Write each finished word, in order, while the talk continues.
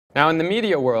Now, in the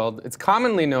media world, it's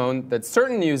commonly known that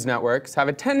certain news networks have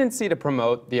a tendency to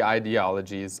promote the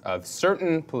ideologies of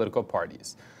certain political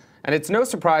parties. And it's no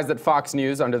surprise that Fox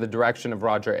News, under the direction of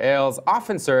Roger Ailes,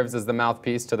 often serves as the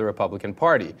mouthpiece to the Republican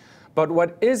Party. But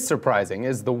what is surprising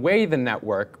is the way the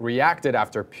network reacted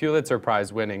after Pulitzer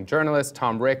Prize-winning journalist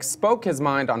Tom Ricks spoke his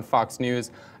mind on Fox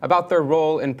News about their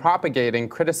role in propagating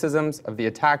criticisms of the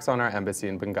attacks on our embassy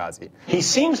in Benghazi. He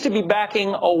seems to be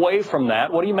backing away from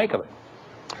that. What do you make of it?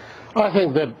 I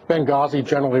think that Benghazi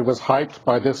generally was hyped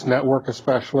by this network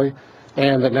especially,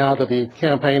 and that now that the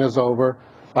campaign is over,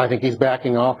 I think he's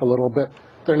backing off a little bit.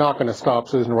 They're not going to stop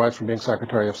Susan Rice from being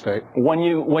Secretary of State. When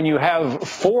you have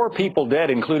 4 people dead,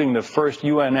 including the first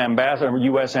U.S.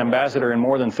 ambassador in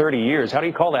more than 30 years, how do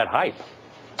you call that hype?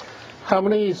 How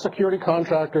many security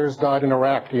contractors died in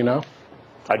Iraq, do you know?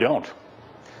 I don't.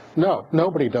 No,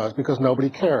 nobody does, because nobody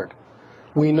cared.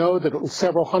 We know that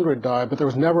several hundred died, but there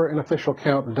was never an official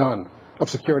count done of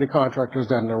security contractors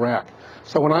dead in Iraq.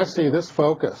 So when I see this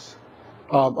focus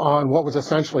on what was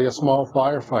essentially a small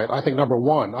firefight, I think, number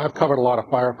one, I've covered a lot of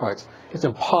firefights. It's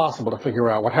impossible to figure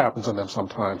out what happens in them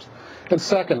sometimes. And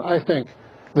second, I think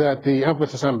that the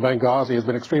emphasis on Benghazi has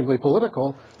been extremely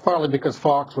political, partly because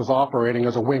Fox was operating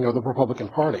as a wing of the Republican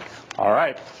Party. All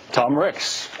right. Tom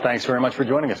Ricks, thanks very much for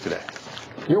joining us today.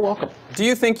 You're welcome. Do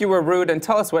you think you were rude? And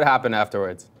tell us what happened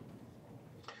afterwards.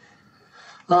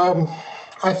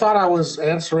 I thought I was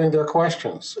answering their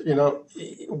questions. You know,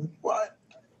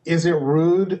 is it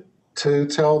rude to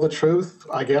tell the truth?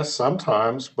 I guess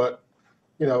sometimes, but,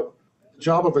 you know, the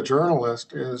job of a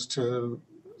journalist is to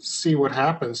see what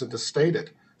happens and to state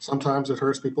it. Sometimes it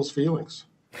hurts people's feelings.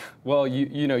 Well,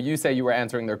 you say you were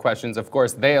answering their questions. Of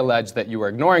course, they allege that you were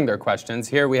ignoring their questions.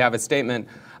 Here we have a statement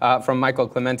from Michael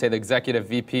Clemente, the Executive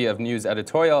VP of News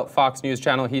Editorial, Fox News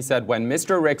Channel. He said, when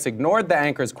Mr. Ricks ignored the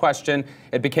anchor's question,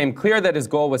 it became clear that his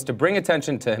goal was to bring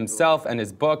attention to himself and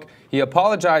his book. He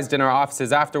apologized in our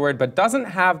offices afterward, but doesn't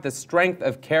have the strength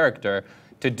of character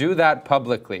to do that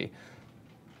publicly.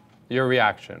 Your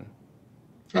reaction?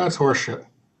 That's horseshit.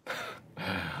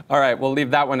 All right, we'll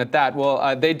leave that one at that.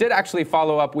 Well, they did actually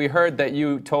follow up. We heard that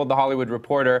you told The Hollywood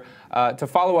Reporter to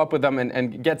follow up with them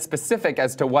and get specific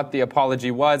as to what the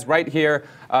apology was. Right here,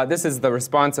 this is the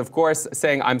response, of course,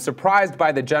 saying, I'm surprised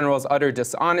by the general's utter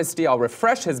dishonesty. I'll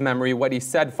refresh his memory. What he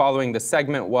said following the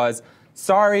segment was,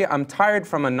 sorry, I'm tired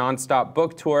from a nonstop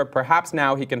book tour. Perhaps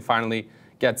now he can finally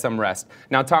get some rest.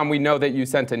 Now, Tom, we know that you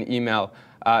sent an email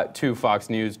to Fox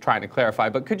News trying to clarify,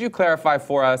 but could you clarify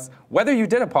for us whether you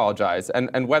did apologize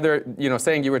and whether,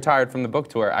 saying you retired from the book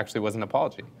tour actually was an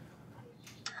apology?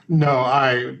 No,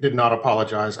 I did not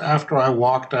apologize. After I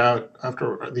walked out,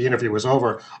 after the interview was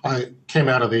over, I came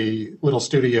out of the little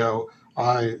studio.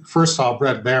 I first saw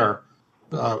Brett Baer,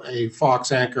 a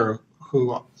Fox anchor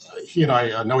who he and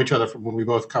I know each other from when we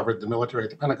both covered the military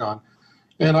at the Pentagon.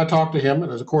 And I talked to him, and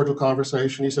it was a cordial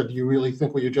conversation. He said, do you really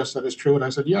think what you just said is true? And I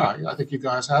said, yeah, I think you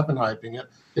guys have been hyping it.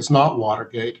 It's not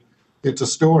Watergate. It's a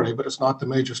story, but it's not the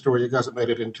major story you guys have made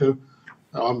it into.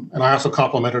 And I also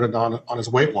complimented it on his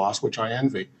weight loss, which I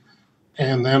envy.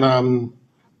 And then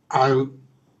I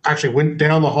actually went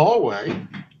down the hallway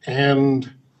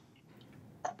and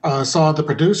saw the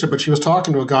producer, but she was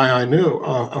talking to a guy I knew,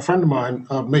 a friend of mine,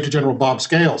 Major General Bob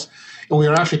Scales. And we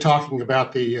were actually talking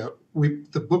about the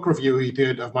book review he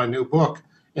did of my new book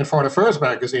in Foreign Affairs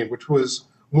magazine, which was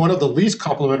one of the least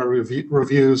complimentary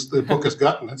reviews the book has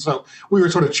gotten. And so we were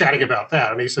sort of chatting about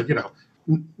that. And he said,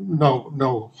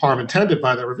 no harm intended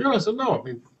by that review. And I said, no, I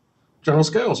mean, General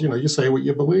Scales, you say what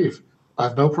you believe. I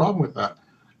have no problem with that.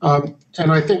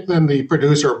 And I think then the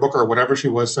producer or booker or whatever she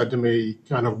was said to me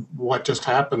kind of what just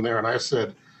happened there. And I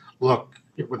said, look,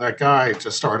 when that guy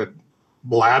just started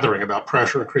blathering about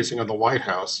pressure increasing on the White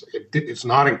House, it's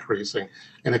not increasing.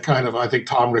 And it kind of, I think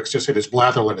Tom Ricks just hit his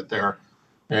blather limit there.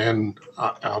 And,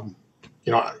 I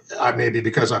maybe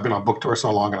because I've been on book tour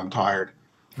so long and I'm tired.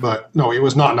 But no, it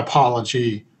was not an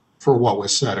apology for what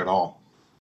was said at all.